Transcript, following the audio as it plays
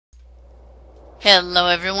Hello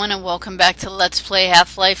everyone and welcome back to Let's Play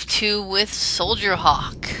Half-Life 2 with Soldier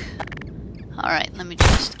Hawk. Alright, let me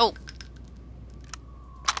just... Oh!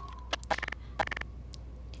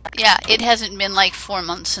 Yeah, it hasn't been like 4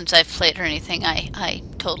 months since I've played or anything. I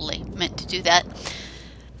totally meant to do that.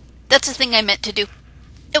 That's the thing I meant to do.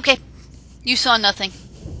 Okay, you saw nothing.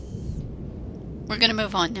 We're gonna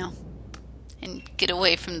move on now. And get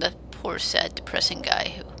away from the poor, sad, depressing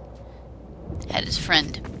guy who had his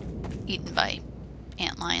friend eaten by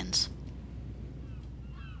antlions.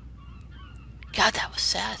 God, that was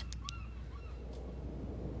sad.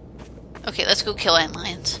 Okay, let's go kill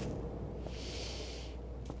antlions.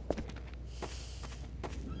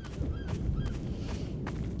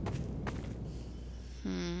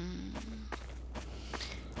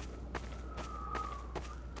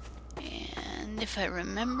 And if I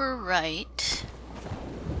remember right,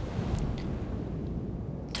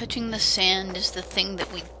 touching the sand is the thing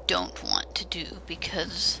that we don't want to do,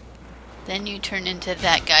 because then you turn into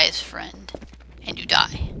that guy's friend and you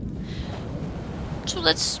die. So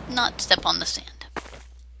let's not step on the sand.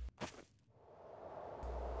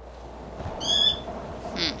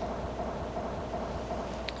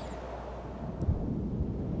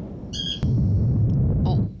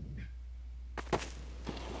 Oh.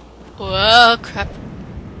 Whoa, crap.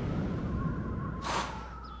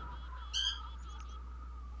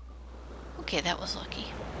 Okay, that was lucky.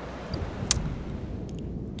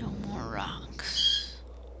 No more rocks.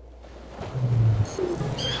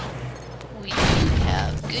 We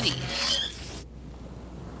have goodies.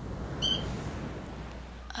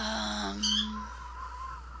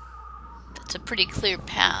 That's a pretty clear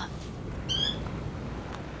path.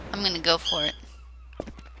 I'm gonna go for it.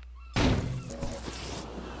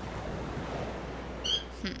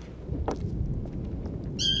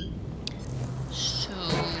 So...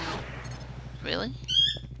 Really?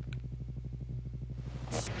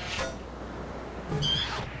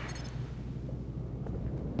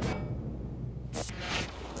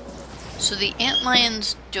 So the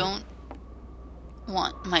antlions don't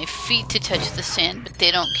want my feet to touch the sand, but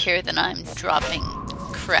they don't care that I'm dropping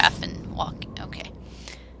crap and walking. Okay.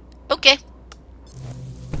 Okay.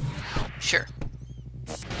 Sure.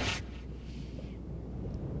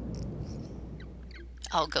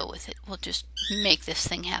 I'll go with it. We'll just make this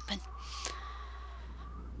thing happen.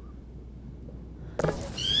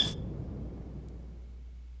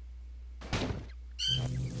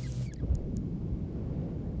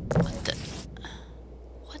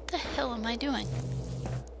 What the hell am I doing?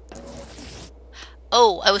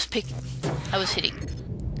 Oh, I was hitting.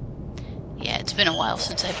 Yeah, it's been a while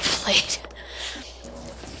since I've played.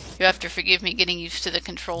 You have to forgive me getting used to the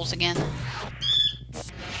controls again.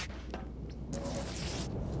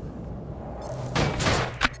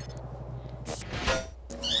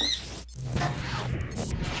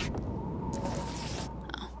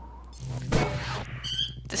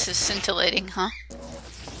 This is scintillating, huh?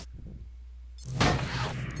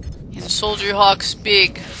 In Soldier Hawk's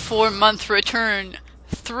big 4-month return,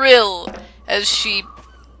 thrill as she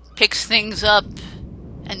picks things up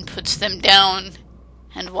and puts them down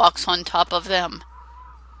and walks on top of them.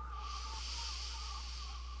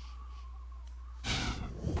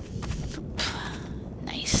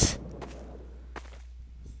 Nice.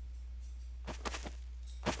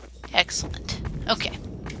 Excellent. Okay.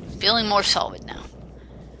 Feeling more solid now.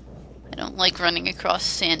 I don't like running across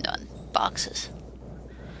sand on boxes.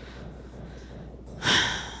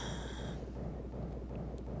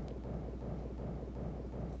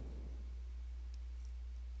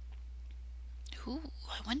 Ooh,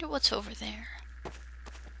 I wonder what's over there.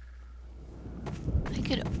 I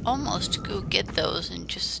could almost go get those and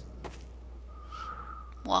just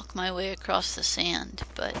walk my way across the sand,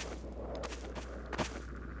 but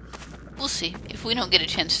we'll see. If we don't get a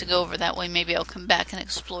chance to go over that way, maybe I'll come back and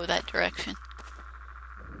explore that direction.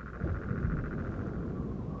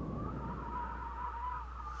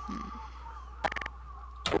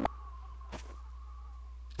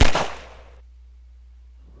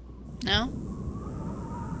 No?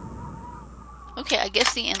 Okay, I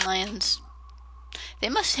guess the antlions, they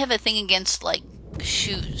must have a thing against, like,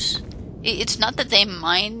 shoes. It's not that they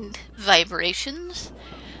mind vibrations,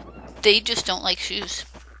 they just don't like shoes.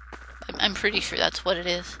 I'm pretty sure that's what it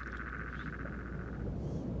is.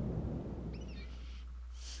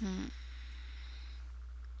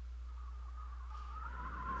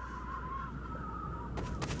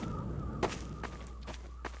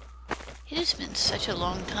 It has been such a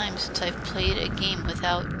long time since I've played a game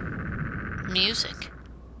without music.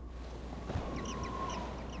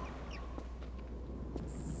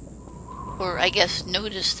 Or I guess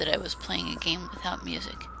noticed that I was playing a game without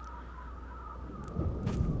music.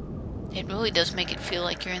 It really does make it feel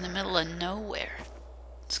like you're in the middle of nowhere.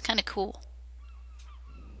 It's kind of cool.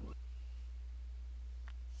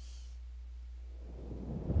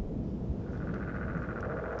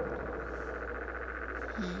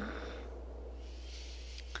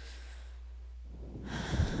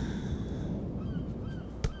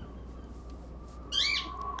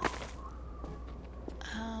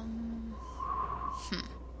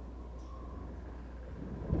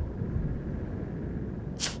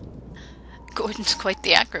 Gordon's quite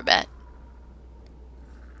the acrobat.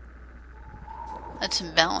 That's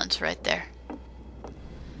some balance right there.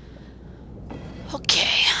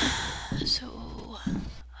 Okay, so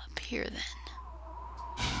up here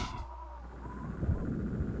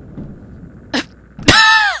then.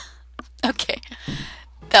 Okay,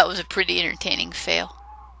 that was a pretty entertaining fail.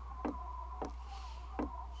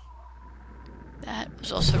 That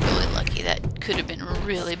was also really lucky. That could have been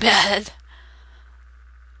really bad.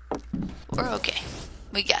 We're okay.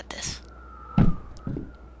 We got this.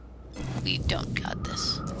 We don't got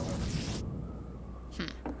this.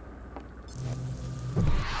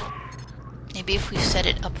 Maybe if we set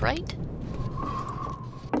it upright?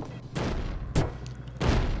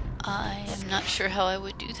 I am not sure how I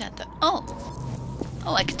would do that though. Oh!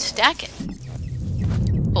 Oh, I could stack it.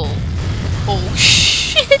 Oh. Oh,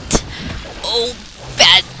 shit! Oh,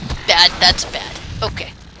 bad. Bad. That's bad.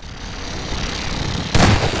 Okay.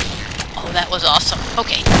 Oh, that was awesome.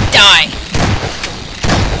 Okay, die!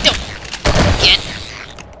 Don't get.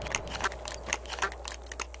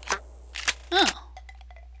 Oh.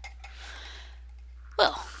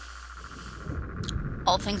 Well,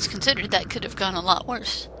 all things considered, that could have gone a lot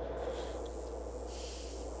worse.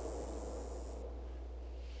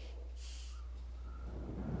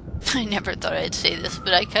 I never thought I'd say this,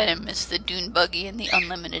 but I kind of miss the dune buggy and the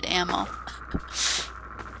unlimited ammo.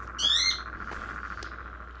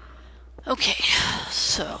 Okay,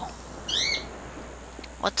 so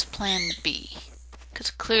what's plan B?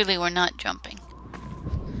 Because clearly we're not jumping.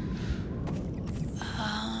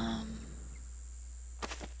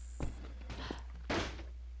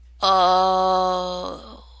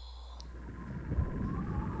 Oh.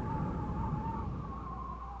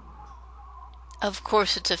 Of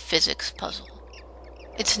course it's a physics puzzle.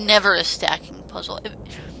 It's never a stacking puzzle.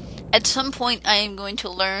 At some point I am going to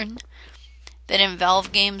learn that in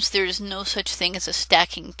Valve games there is no such thing as a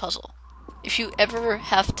stacking puzzle. If you ever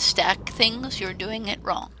have to stack things, you're doing it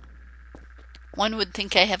wrong. One would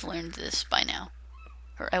think I have learned this by now.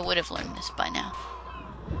 Or I would have learned this by now.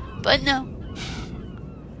 But no.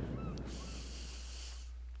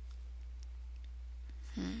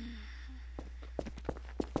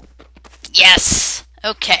 Yes!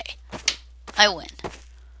 Okay. I win.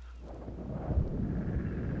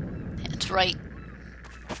 That's right.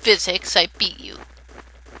 Physics, I beat you.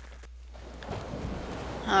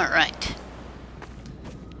 Alright.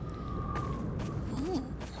 Ooh.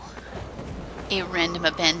 A random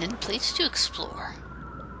abandoned place to explore.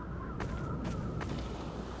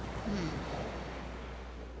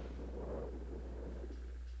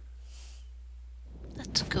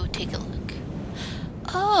 Let's go take a look.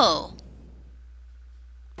 Oh!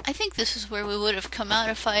 I think this is where we would have come out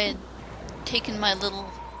if I had taken my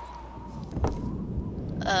little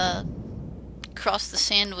cross the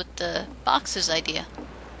sand with the boxes idea.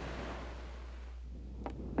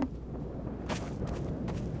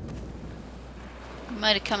 We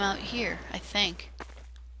might have come out here, I think.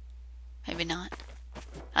 Maybe not.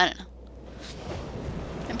 I don't know.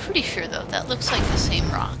 I'm pretty sure though, that looks like the same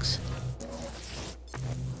rocks.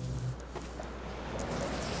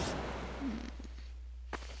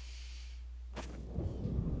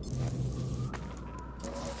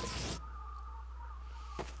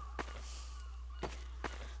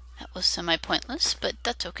 Was semi-pointless, but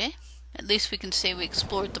that's okay. At least we can say we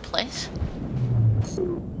explored the place.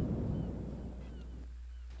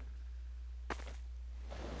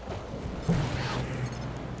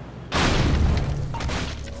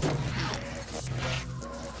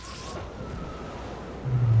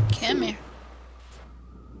 Come here.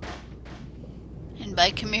 And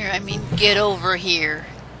by come here, I mean get over here.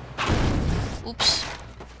 Oops.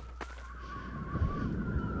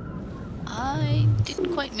 I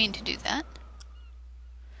didn't quite mean to do that.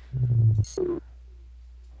 Is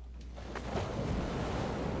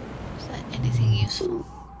that anything useful?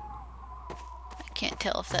 I can't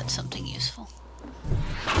tell if that's something useful.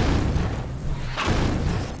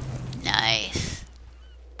 Nice.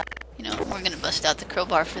 You know, we're gonna bust out the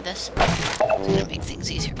crowbar for this. It's gonna make things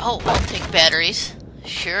easier. Oh, I'll take batteries.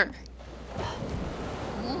 Sure.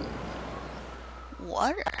 Ooh.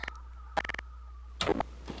 Water.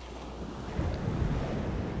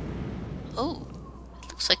 Oh, it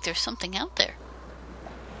looks like there's something out there.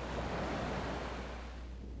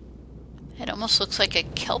 It almost looks like a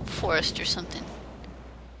kelp forest or something.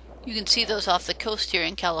 You can see those off the coast here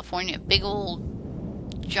in California. Big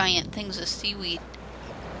old giant things of seaweed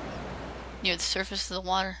near the surface of the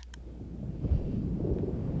water.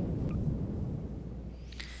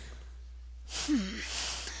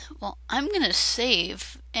 Well, I'm gonna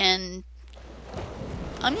save and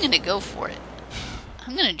I'm gonna go for it.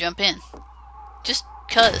 I'm gonna jump in. Just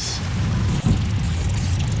 'cause.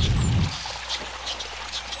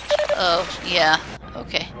 Oh, yeah.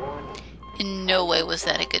 Okay. In no way was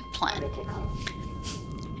that a good plan.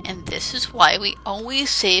 And this is why we always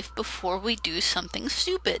save before we do something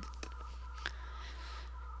stupid.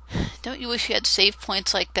 Don't you wish you had save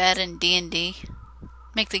points like that in D&D?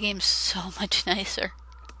 Make the game so much nicer.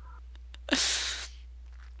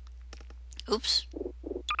 Oops.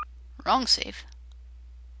 Wrong save.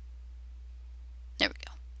 There we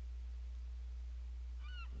go.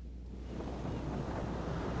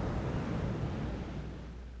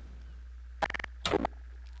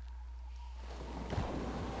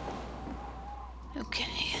 Okay.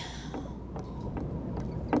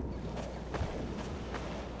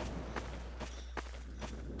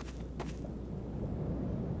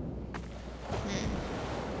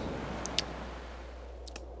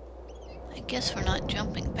 I guess we're not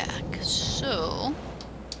jumping back, so...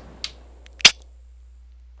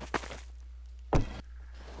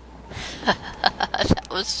 That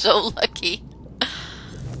was so lucky.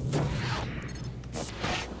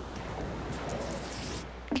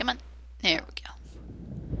 Come on. There we go.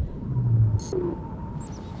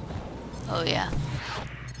 Oh yeah.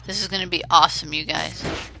 This is gonna be awesome, you guys.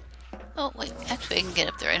 Oh wait, actually I can get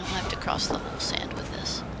up there. I don't have to cross the whole sand with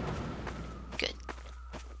this. Good.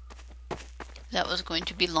 That was going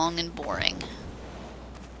to be long and boring.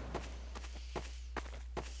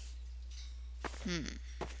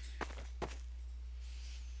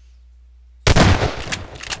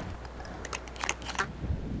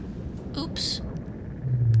 Oops.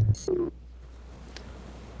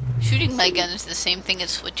 Shooting my gun is the same thing as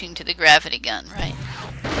switching to the gravity gun, right?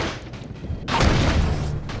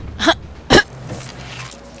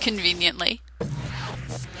 Conveniently.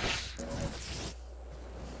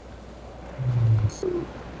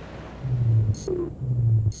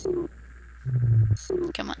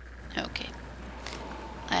 Come on. Okay.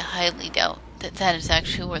 I highly doubt that that is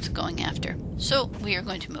actually worth going after. So, we are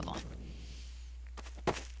going to move on.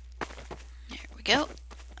 There we go.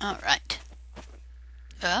 Alright.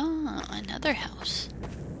 Oh, another house.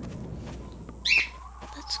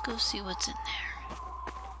 Let's go see what's in there.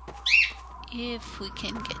 If we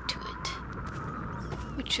can get to it.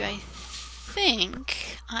 Which I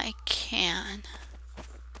think I can.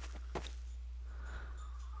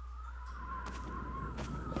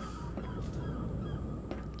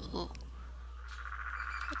 Ooh.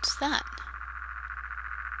 What's that?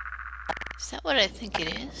 Is that what I think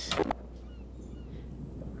it is?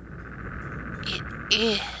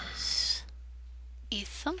 It is a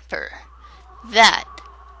thumper. That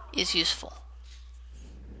is useful.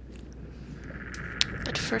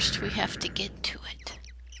 But first we have to get to it.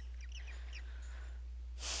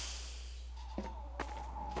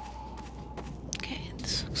 Okay,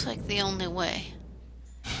 this looks like the only way.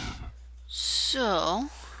 So...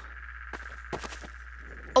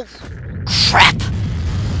 Oh, crap!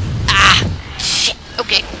 Ah, shit!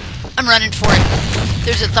 Okay, I'm running for it.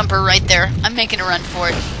 There's a thumper right there. I'm making a run for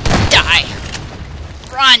it. Die!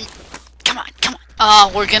 Run! Come on, come on.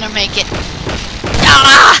 Oh, we're gonna make it.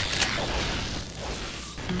 Ah!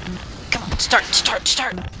 Come on, start.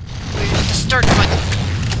 Where's the start button?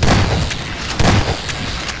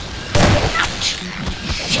 Ouch!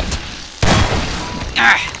 Shit!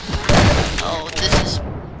 Ah! Oh, this is...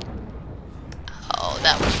 Oh,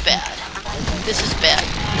 that was bad. This is bad.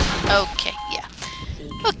 Okay, yeah.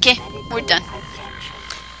 Okay, we're done.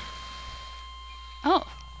 Oh.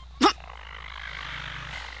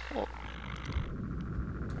 Oh.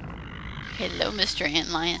 Hello, Mr.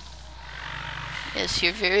 Antlion. Yes,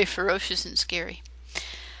 you're very ferocious and scary.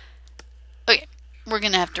 Okay, we're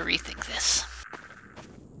gonna have to rethink this.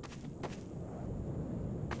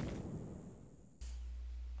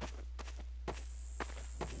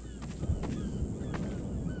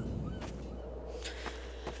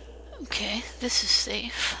 Okay, this is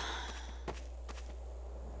safe.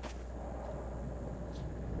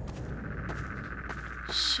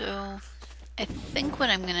 So, I think what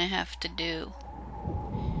I'm gonna have to do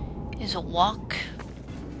is walk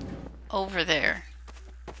over there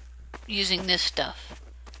using this stuff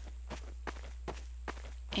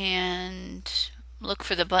and look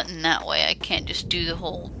for the button that way. I can't just do the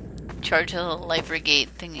whole charge the light brigade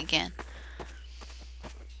thing again.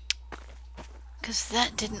 Because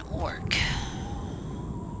that didn't work.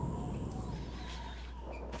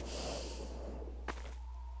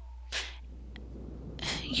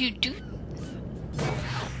 You do...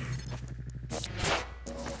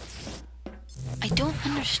 I don't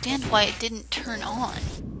understand why it didn't turn on.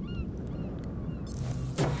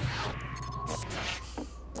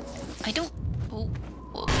 I don't... Oh,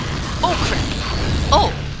 whoa. Oh, crap.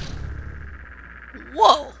 Oh!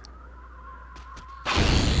 Whoa!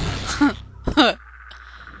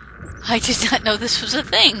 I did not know this was a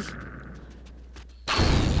thing.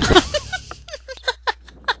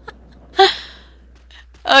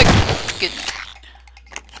 Okay, good night.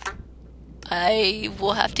 I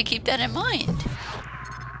will have to keep that in mind.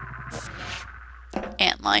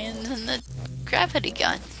 Antlions and the gravity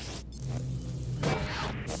gun.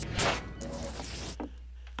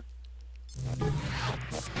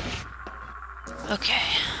 Okay.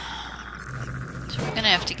 So we're gonna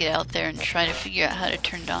have to get out there and try to figure out how to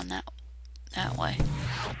turn it on that way.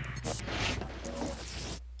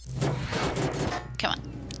 Come on.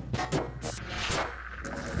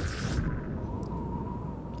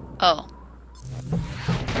 Oh.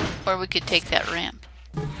 Or we could take that ramp.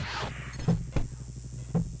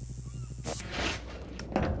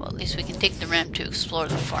 Well, at least we can take the ramp to explore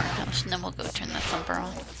the farmhouse, and then we'll go turn the thumper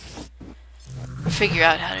on. Figure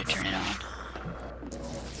out how to turn it on.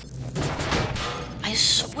 I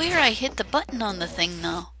swear I hit the button on the thing,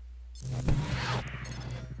 though.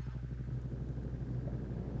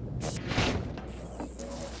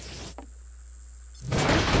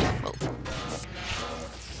 Whoa.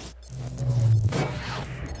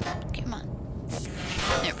 Come on.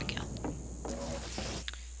 There we go.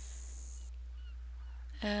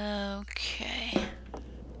 Okay.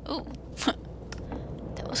 Ooh.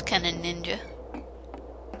 That was kind of ninja.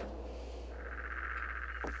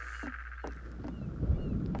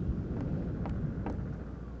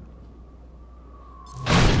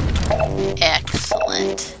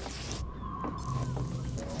 Excellent.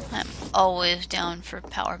 I'm always down for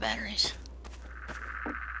power batteries.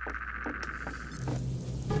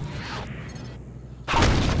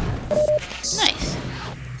 Nice.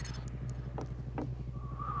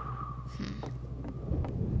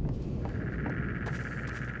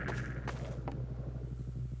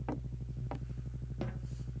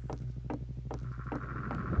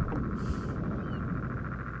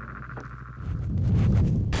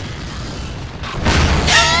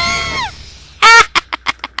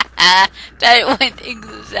 That went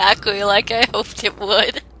exactly like I hoped it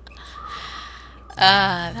would.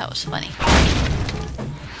 That was funny.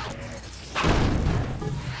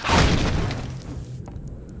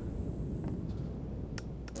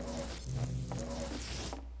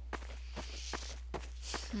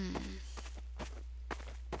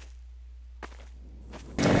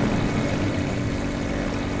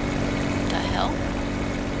 What the hell?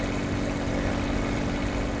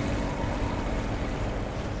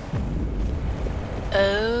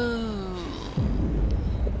 Oh.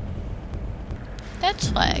 That's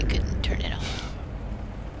why I couldn't turn it on.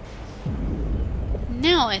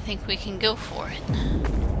 Now I think we can go for it.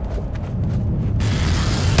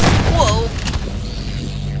 Whoa!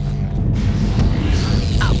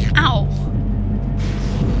 Ow, ow!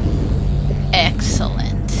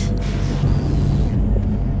 Excellent.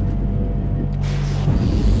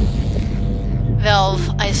 Valve,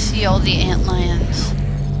 I see all the antlions.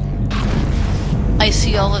 I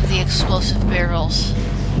see all of the explosive barrels.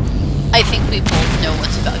 I think we both know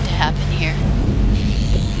what's about to happen here.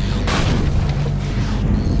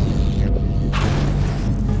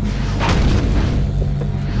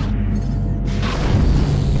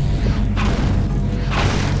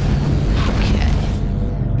 Okay.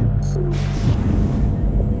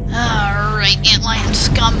 Alright, antlion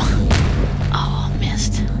scum. Oh,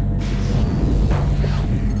 missed.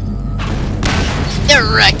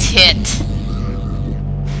 Direct hit.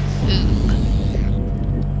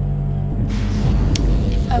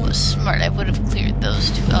 If I was smart, I would have cleared those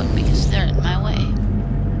two out because they're in my way.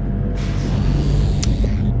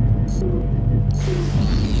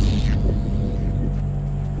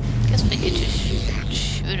 Guess we could just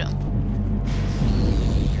shoot them.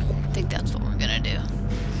 I think that's what we're gonna do.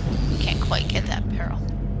 We can't quite get that barrel.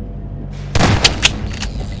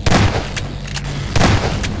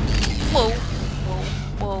 Whoa, whoa,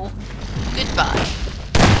 whoa. Goodbye.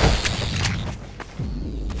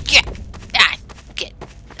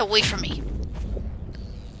 Away from me.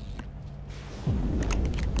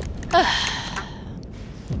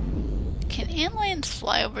 Can antlions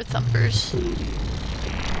fly over thumpers?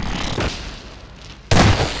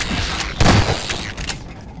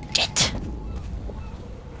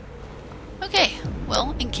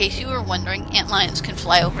 case you were wondering, antlions can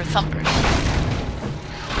fly over thumpers.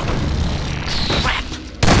 Crap!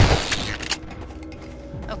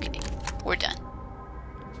 Okay, we're done.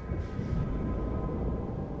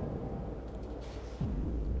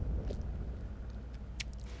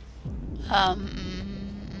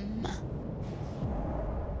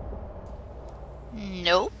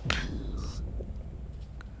 Nope.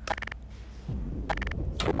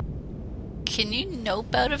 Can you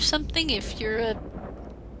nope out of something if you're a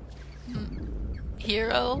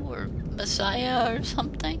hero or messiah or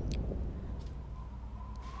something?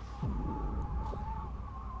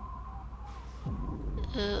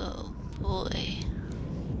 Oh boy.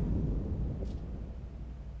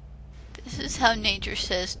 This is how nature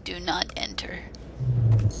says do not enter.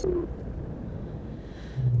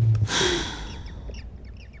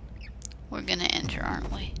 We're gonna enter,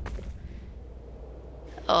 aren't we?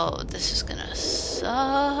 Oh, this is gonna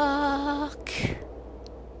suck.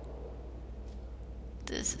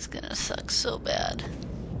 This is gonna suck so bad.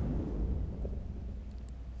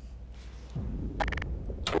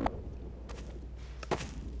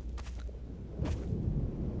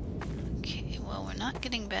 Okay, well, we're not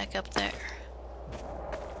getting back up there.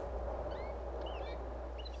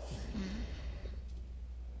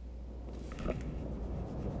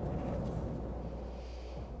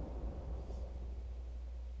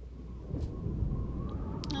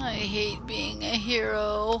 I hate being a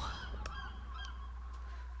hero.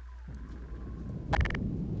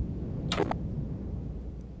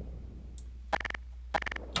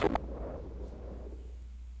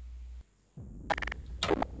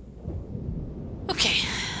 Okay,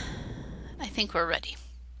 I think we're ready.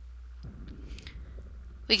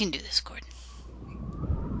 We can do this, Gordon.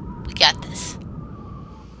 We got this.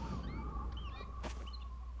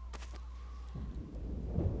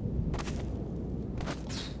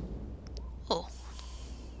 Oh.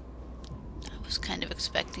 I was kind of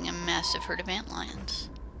expecting a massive herd of antlions.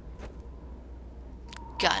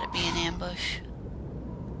 Gotta be an ambush.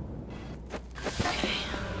 Okay.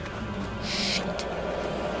 Shit.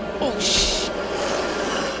 Oh, shh.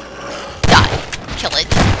 Die. Kill it.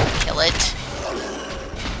 Kill it.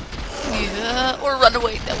 Yeah, or run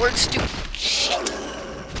away. That works too. Shit.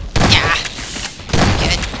 Yeah.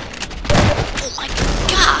 Good. Oh my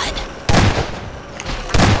god.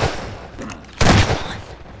 Come on.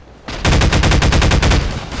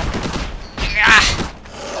 Ah.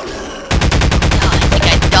 Oh, I think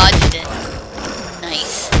I dodged it.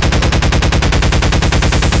 Nice.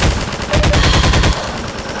 What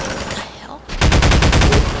the hell?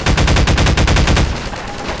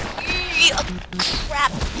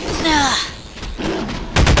 Crap. Nah.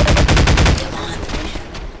 Come on.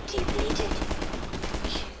 Kill it.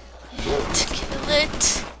 With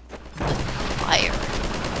fire.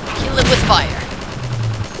 Kill it with fire.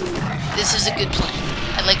 This is a good plan.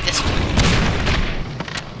 I like this plan.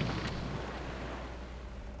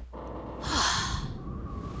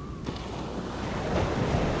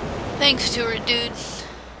 Thanks to her, dude.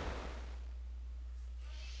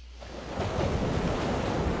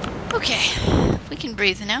 Okay, we can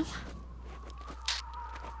breathe now.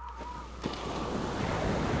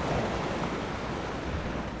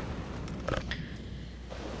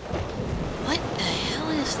 What the hell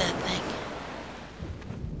is that thing?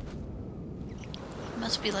 It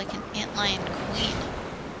must be like an antlion queen.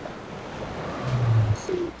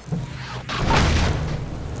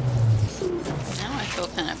 Now I feel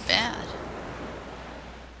kind of bad.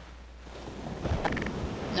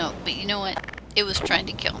 No, but you know what? It was trying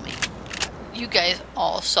to kill me. You guys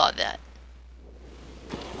all saw that.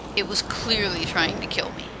 It was clearly trying to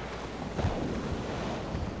kill me.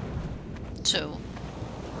 So,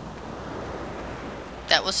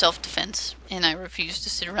 that was self-defense, and I refused to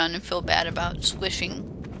sit around and feel bad about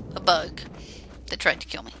squishing a bug that tried to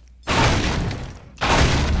kill me.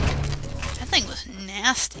 That thing was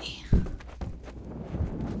nasty.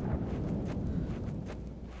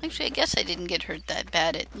 Actually, I guess I didn't get hurt that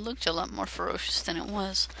bad. It looked a lot more ferocious than it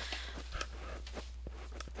was.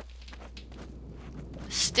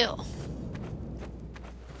 Still.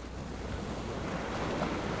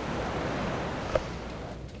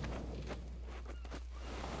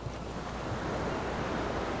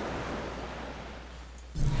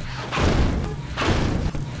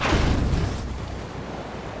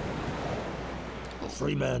 A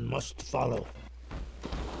free man must follow.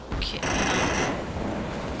 Okay.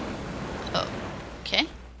 Oh, okay.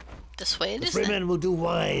 This way it is then. The freemen will do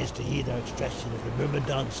wise to heed our extraction of the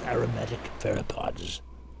Myrmidon's aromatic pheropods.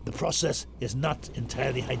 The process is not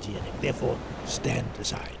entirely hygienic, therefore stand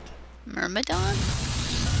aside. Myrmidon?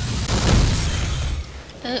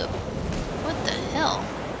 Oh, what the hell?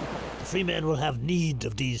 free man will have need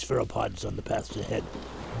of these pheropods on the paths ahead.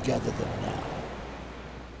 Gather them now.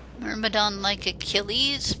 Myrmidon like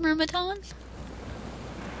Achilles, Myrmidon?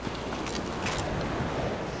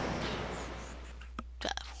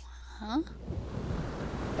 Huh?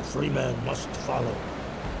 A free man must follow.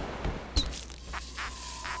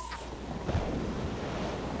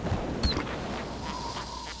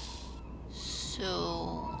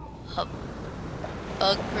 So, a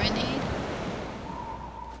bug grenade?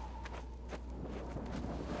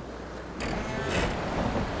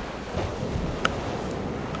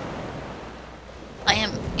 I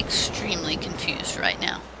am extremely confused right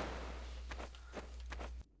now.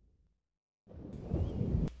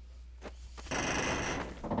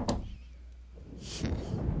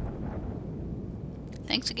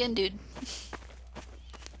 Thanks again, dude.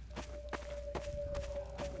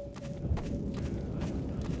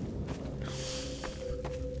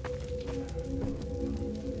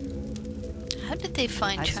 How did they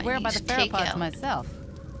find I Chinese swear by the takeout? pheropods myself.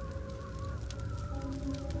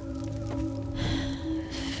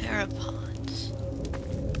 Pheropods.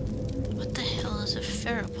 What the hell is a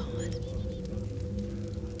pheropod?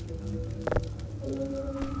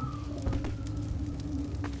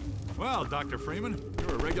 Well, Dr. Freeman,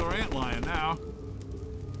 you're a regular antlion now.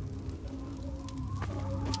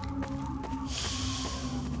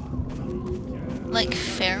 Like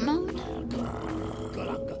pheromone?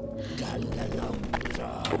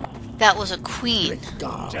 That was a queen.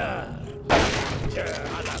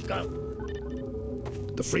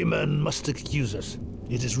 The free man must excuse us.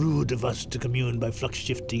 It is rude of us to commune by flux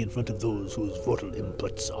shifting in front of those whose vocal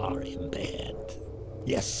inputs are impaired.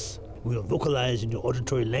 Yes, we'll vocalize in your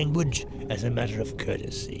auditory language as a matter of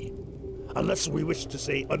courtesy. Unless we wish to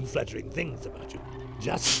say unflattering things about you.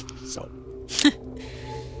 Just so.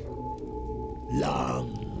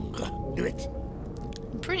 Long. Do it.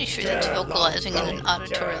 I'm pretty sure that's vocalizing in an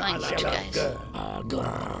auditory language, guys.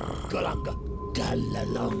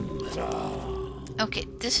 Okay,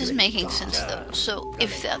 this is making sense though. So,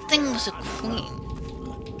 if that thing was a queen,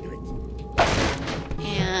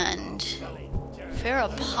 and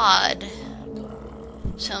pheropod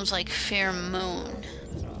sounds like pheromone,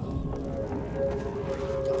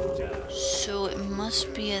 so it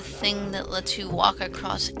must be a thing that lets you walk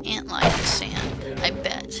across antlion sand. I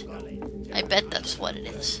bet. I bet that's what it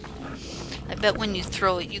is. I bet when you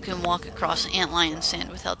throw it, you can walk across antlion sand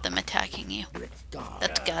without them attacking you.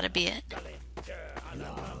 That's gotta be it.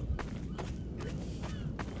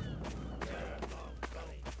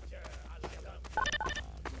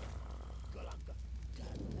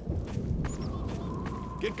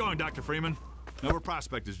 Get going, Dr. Freeman. Nova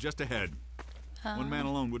Prospect is just ahead. One man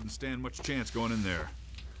alone wouldn't stand much chance going in there.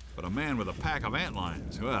 But a man with a pack of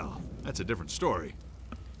antlions, well, that's a different story.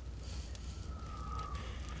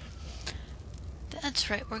 That's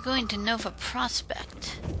right, we're going to Nova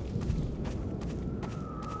Prospect.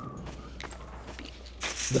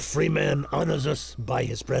 The free man honors us by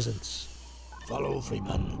his presence. Follow, free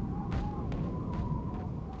man.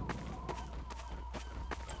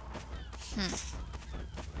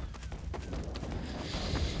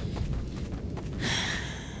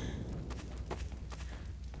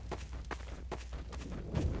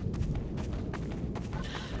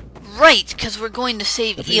 Right, because we're going to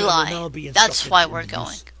save The free man will now Eli. be That's instructed why in we're the going.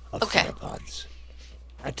 use of Okay. pheropods.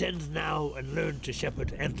 Attend now and learn to shepherd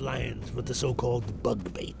antlions with the so-called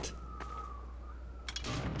bug bait.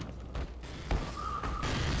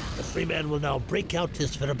 The free man will now break out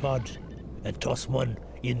his pheropod and toss one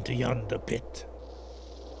into yonder pit.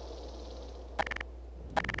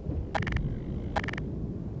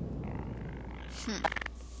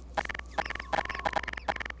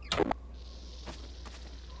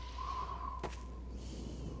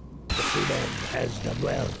 The free man has done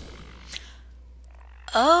well.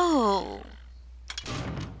 Oh.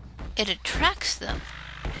 It attracts them.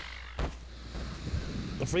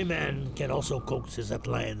 The free man can also coax his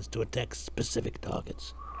antlions to attack specific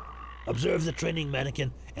targets. Observe the training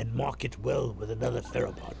mannequin and mark it well with another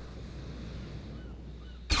pheropod.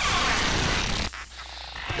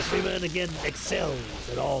 The free man again excels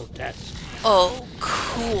at all tasks. Oh,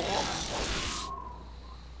 cool.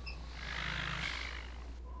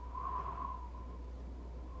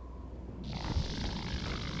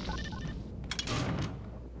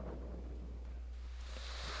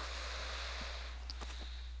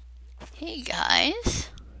 Hey guys.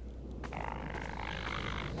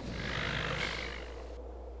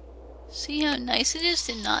 See how nice it is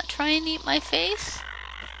to not try and eat my face?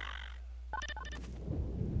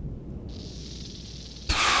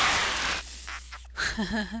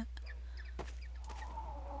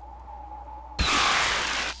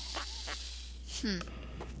 You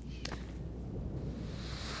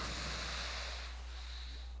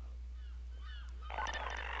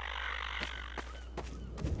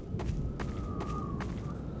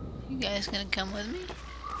guys gonna come with me?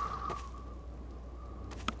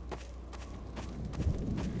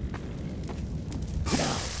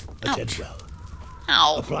 Attend well.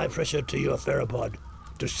 Ow. Apply pressure to your theropod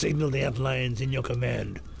to signal the antlions in your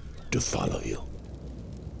command to follow you.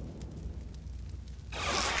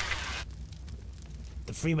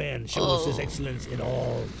 The free man shows his excellence in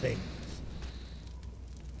all things.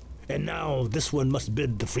 And now this one must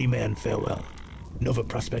bid the free man farewell. Nova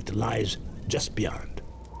Prospect lies just beyond.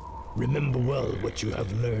 Remember well what you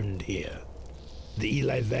have learned here. The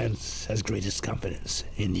Eli Vance has greatest confidence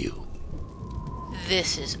in you.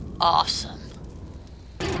 This is awesome.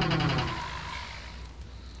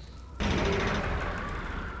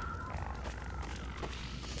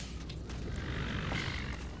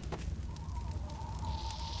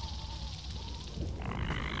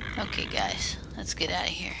 Okay, guys, let's get out of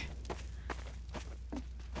here.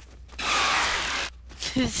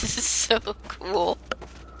 This is so cool.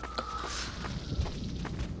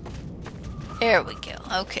 There we go.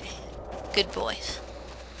 Okay. Good boys.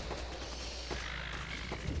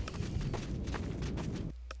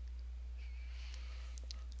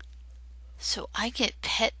 So I get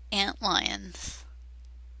pet antlions.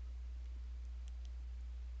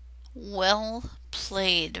 Well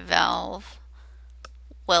played, Valve.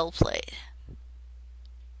 Well played.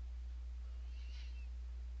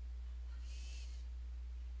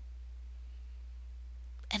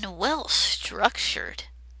 And well structured.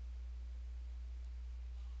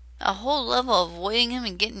 A whole level of avoiding him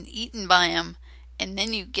and getting eaten by him, and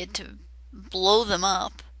then you get to blow them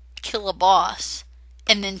up, kill a boss,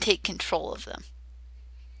 and then take control of them.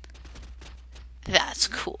 That's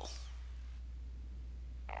cool.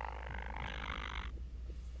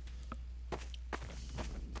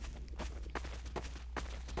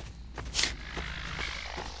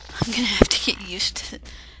 I'm gonna have to get used to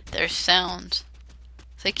their sounds.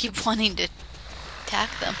 So I keep wanting to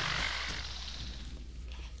attack them.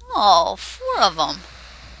 Oh, 4 of them.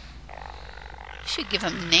 I should give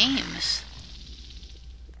them names.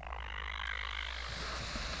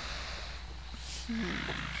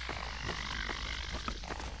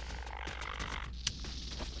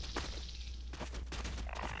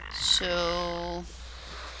 So,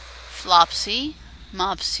 Flopsy,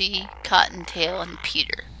 Mopsy, Cottontail, and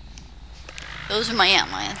Peter. Those are my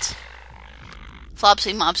antlions.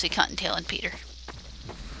 Flopsy, Mopsy, Cottontail, and Peter.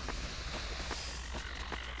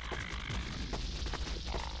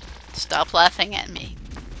 Stop laughing at me.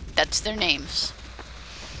 That's their names.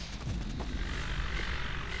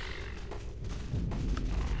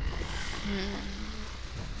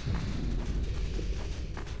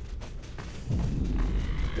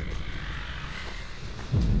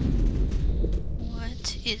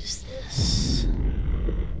 What is this?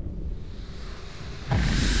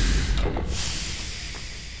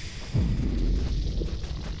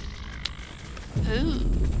 Ooh.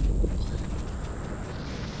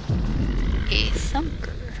 A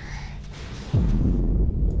thumper.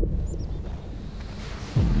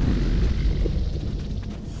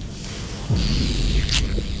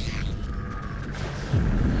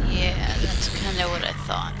 Yeah, that's kind of what I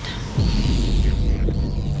thought.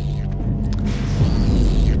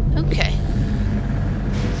 Okay.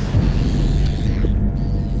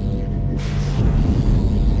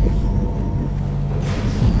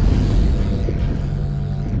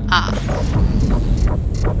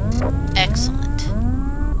 Excellent.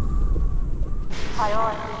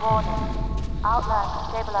 Priority warning. Outland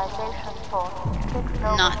stabilization force 6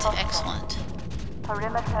 Nova Not Prospect. excellent.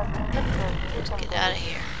 Perimeter restrictors Let's get disengaged. out of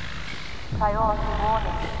here. Priority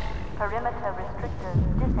warning. Perimeter restrictors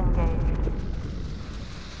disengaged.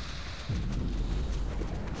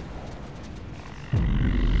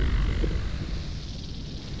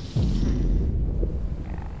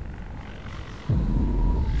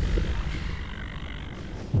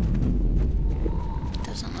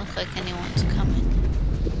 Doesn't look like anyone's coming.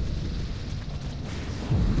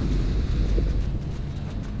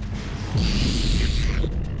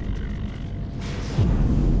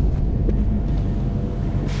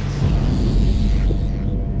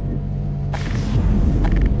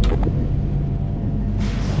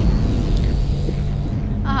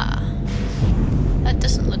 That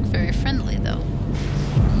doesn't look very friendly, though.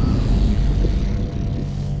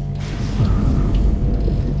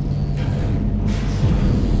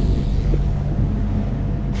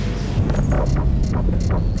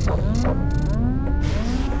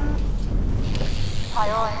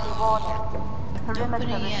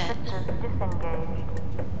 Perimeter restrictors disengaged.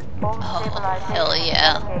 All stabilization hell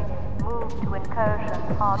yeah. delegates move to incursion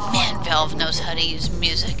hardpoint. Man, Valve knows how to use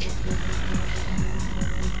music.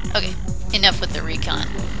 Okay, enough with the recon.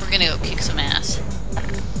 We're gonna go kick some ass.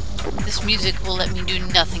 This music will let me do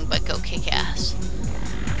nothing but go kick ass.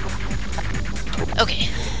 Okay.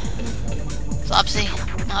 Flopsy,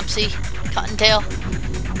 Mopsy, Cottontail.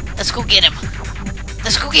 Let's go get him.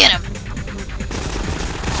 Let's go get him.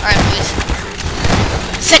 Alright, boys.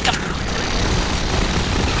 Sick him.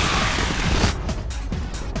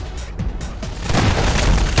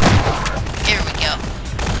 Here we go.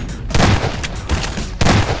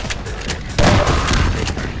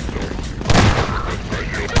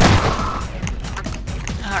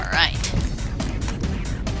 Alright.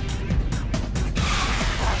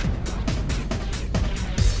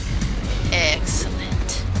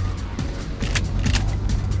 Excellent.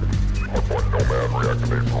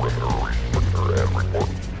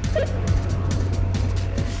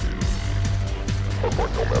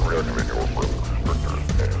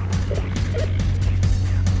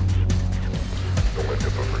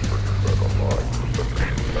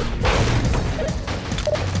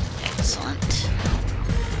 Excellent.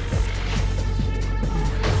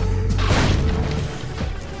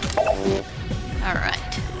 All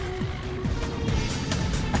right.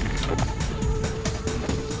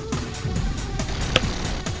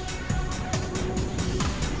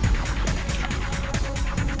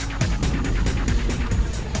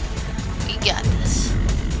 We got this.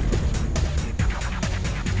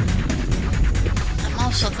 I'm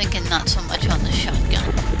also thinking not so much on the shotgun.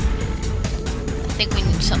 I think we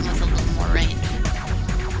need something with a little more range.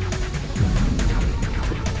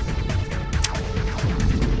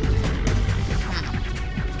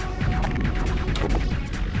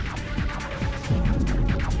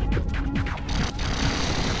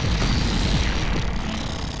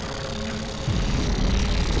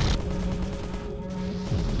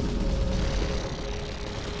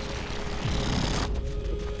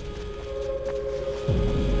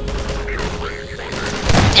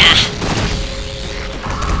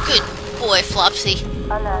 Boy, Flopsy.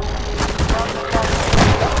 Alert.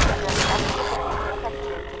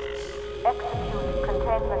 Execute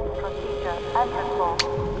containment procedure and report.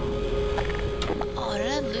 Oh,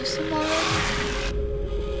 did I lose him already?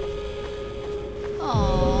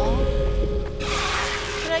 Oh,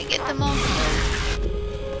 did I get them all killed?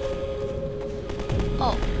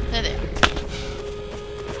 Oh, they're there.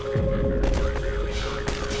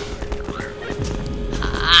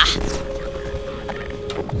 Ah.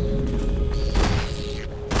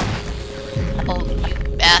 Oh, you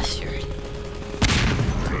bastard.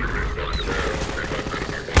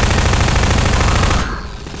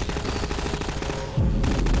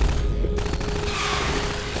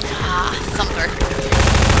 Ah, thumper.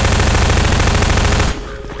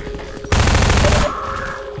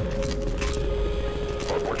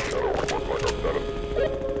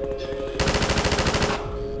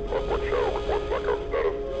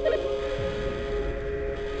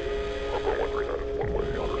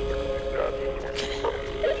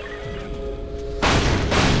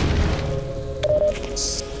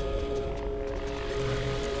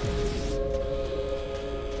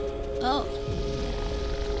 Oh.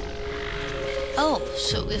 Oh,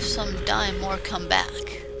 so if some die, more come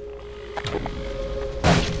back.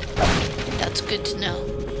 That's good to know.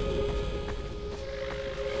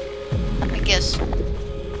 I guess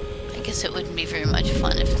it wouldn't be very much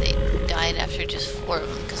fun if they died after just 4 of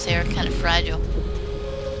them, because they are kind of fragile.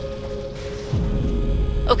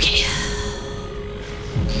 Okay.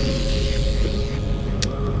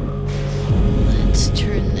 Let's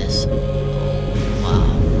turn this.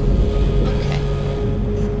 Wow.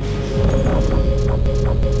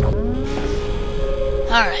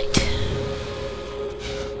 Alright.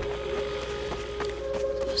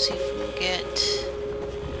 Let's see if we can get...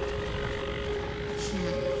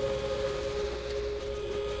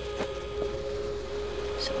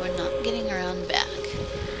 So we're not getting around back.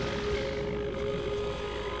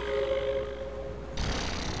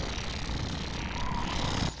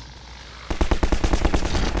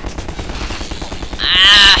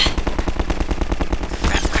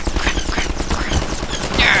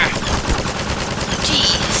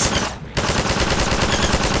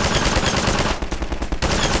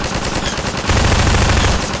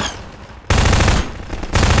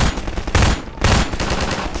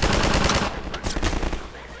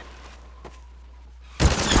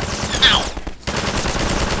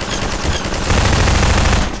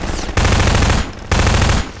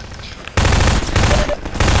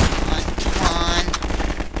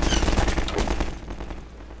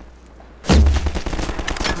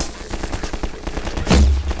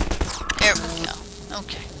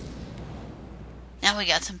 Now we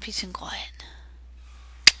got some peace and quiet.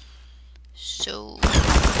 So...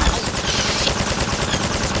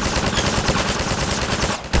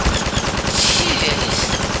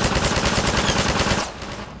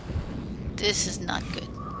 This is not good.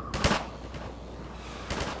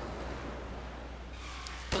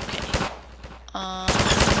 Okay. And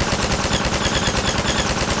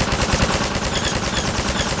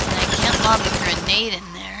I can't lob a grenade in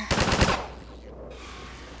there.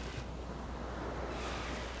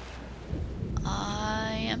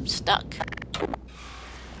 I am stuck.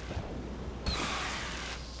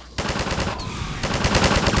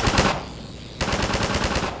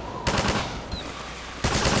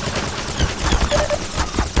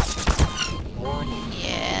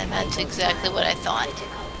 That's exactly what I thought.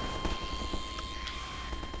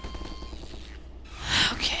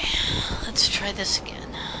 Okay, let's try this again.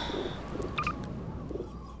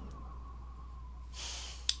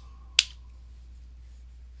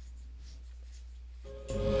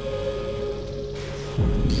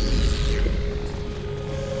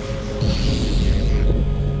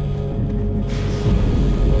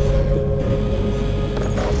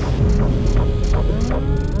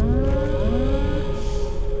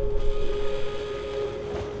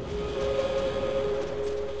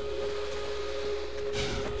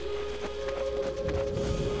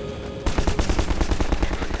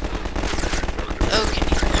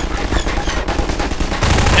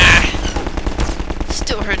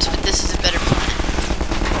 Hurts, but this is a better plan.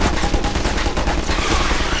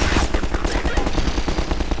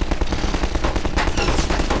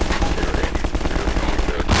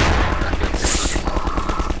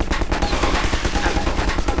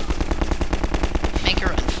 Make a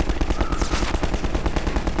run for it.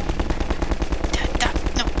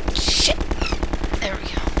 No, shit. There we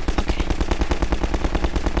go. Okay.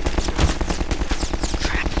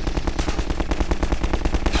 Crap.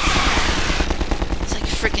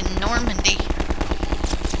 Freaking Normandy.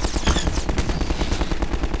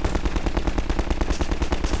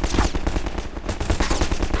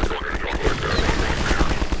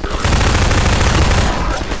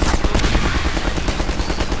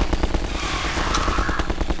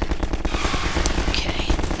 Okay.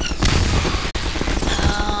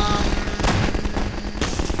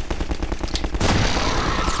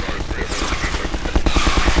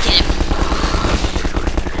 Get him.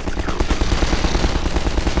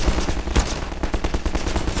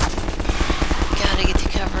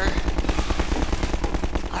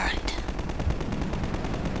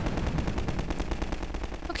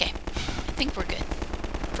 I think we're good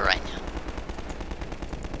for right now.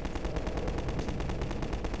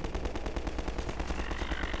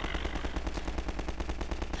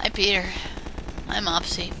 Hi, Peter. Hi,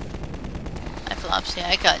 Mopsy. Hi, Flopsy.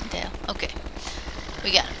 Hi, Cottontail. Okay,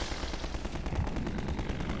 we got him.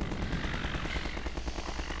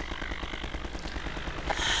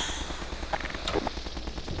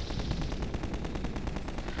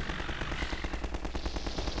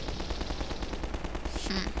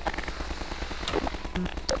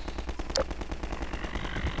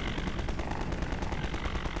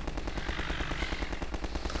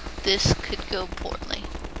 This could go poorly.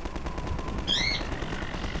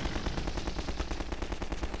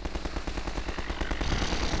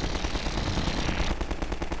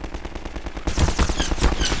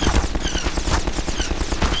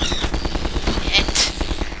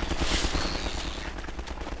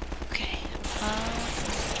 Okay.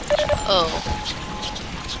 Oh.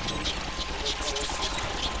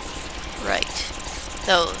 Right.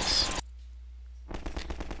 Those.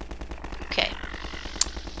 Okay.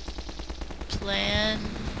 Plan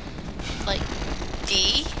like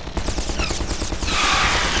D.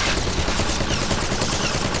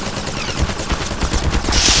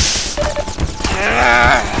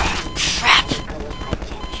 Crap.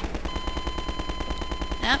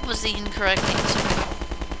 That was the incorrect answer.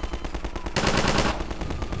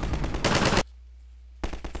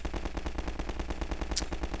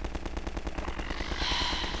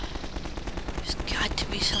 There's got to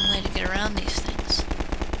be some way to get around these things.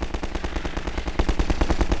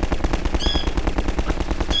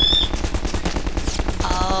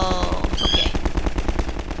 Oh, okay.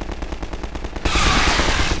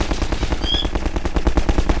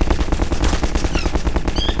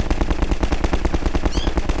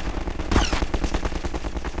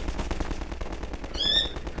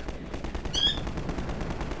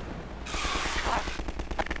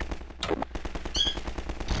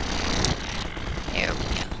 Here we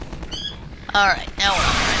go. Alright, now we're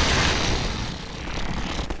on.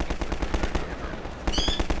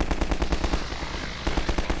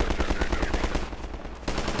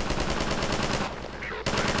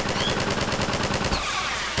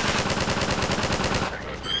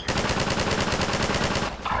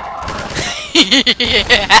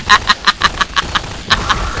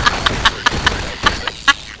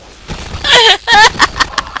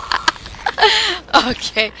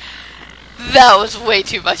 Okay, that was way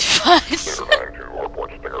too much fun.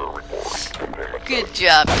 Good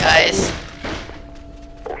job, guys.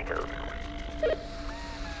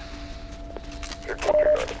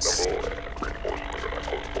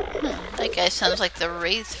 That guy sounds like the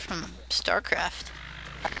Wraith from StarCraft.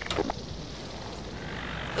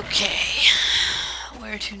 Okay,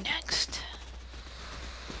 where to next?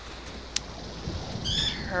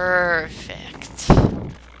 Perfect.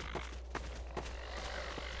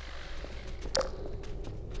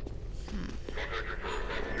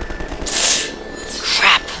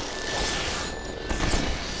 Crap.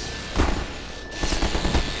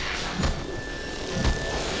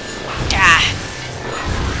 Ah.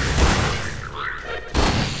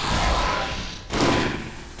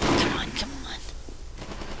 Come on, come on.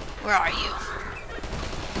 Where are you?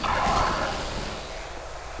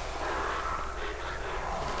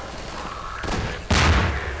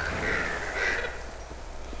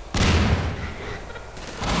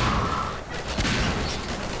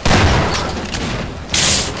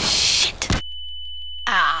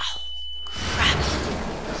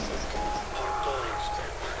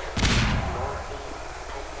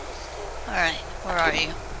 Alright, where are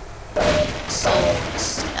you? Oh,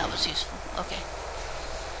 that was useful. Okay.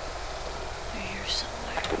 They're here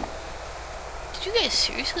somewhere. Did you guys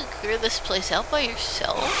seriously clear this place out by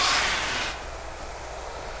yourselves?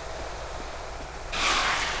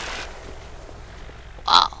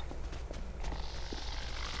 Wow.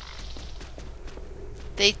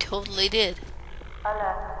 They totally did.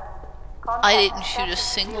 I didn't shoot a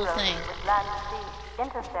single thing.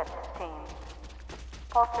 Intercept team.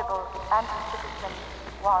 Possible anti-citizen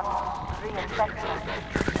 1 reinfection.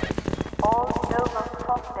 All Nova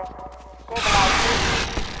prospects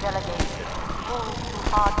stabilization delegates move to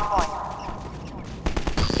hard point.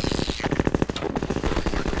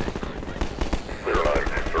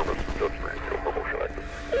 Service judgment field promotion active.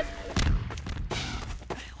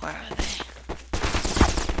 Where are they?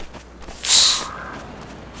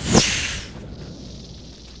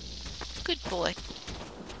 Good boy.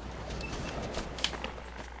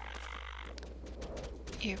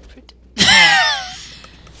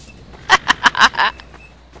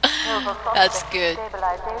 That's good.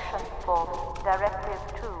 Stabilization force Directive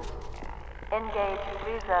 2. Engage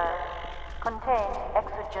reserve. Contain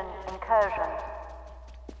exogen incursion.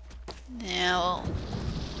 Now,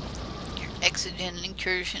 your exogen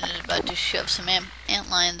incursion is about to shove some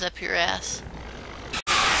antlions up your ass.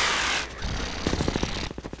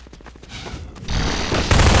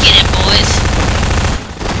 Get it, boys!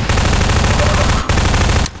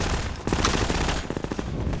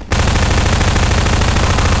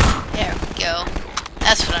 There we go.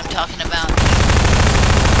 That's what I'm talking about.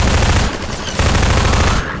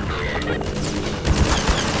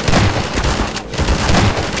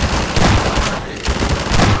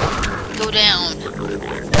 Go down.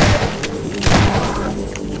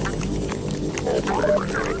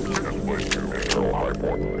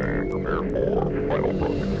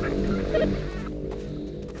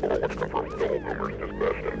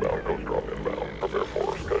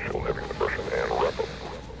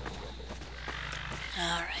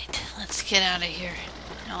 Alright, let's get out of here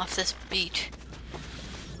and off this beach.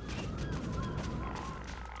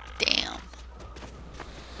 Damn.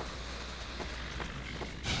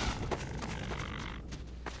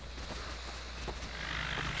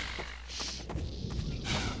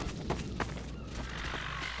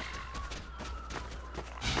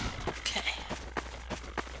 Okay.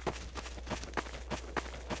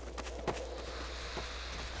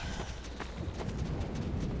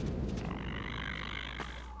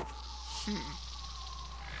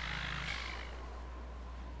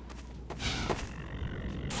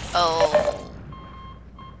 Oh.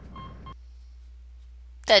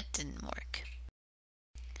 That didn't work.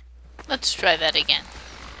 Let's try that again.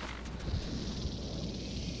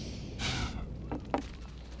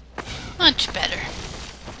 Much better.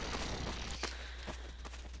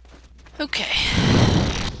 Okay.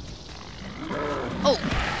 Oh,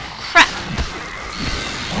 crap.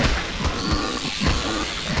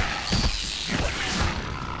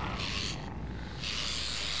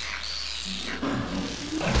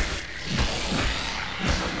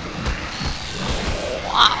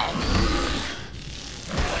 Wow.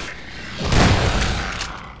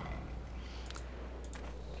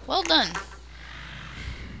 Well done.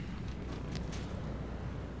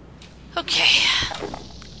 Okay.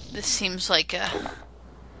 This seems like a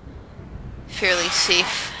fairly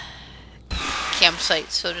safe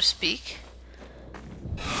campsite, so to speak.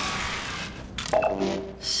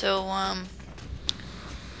 So,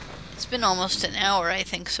 it's been almost an hour, I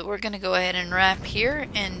think, so we're gonna go ahead and wrap here,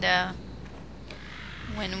 and,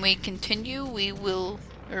 when we continue,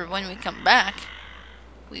 when we come back,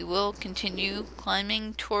 we will continue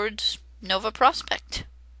climbing towards Nova Prospect.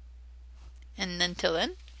 And until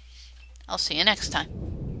then, I'll see you next time.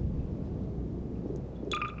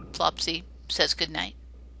 Flopsy says goodnight.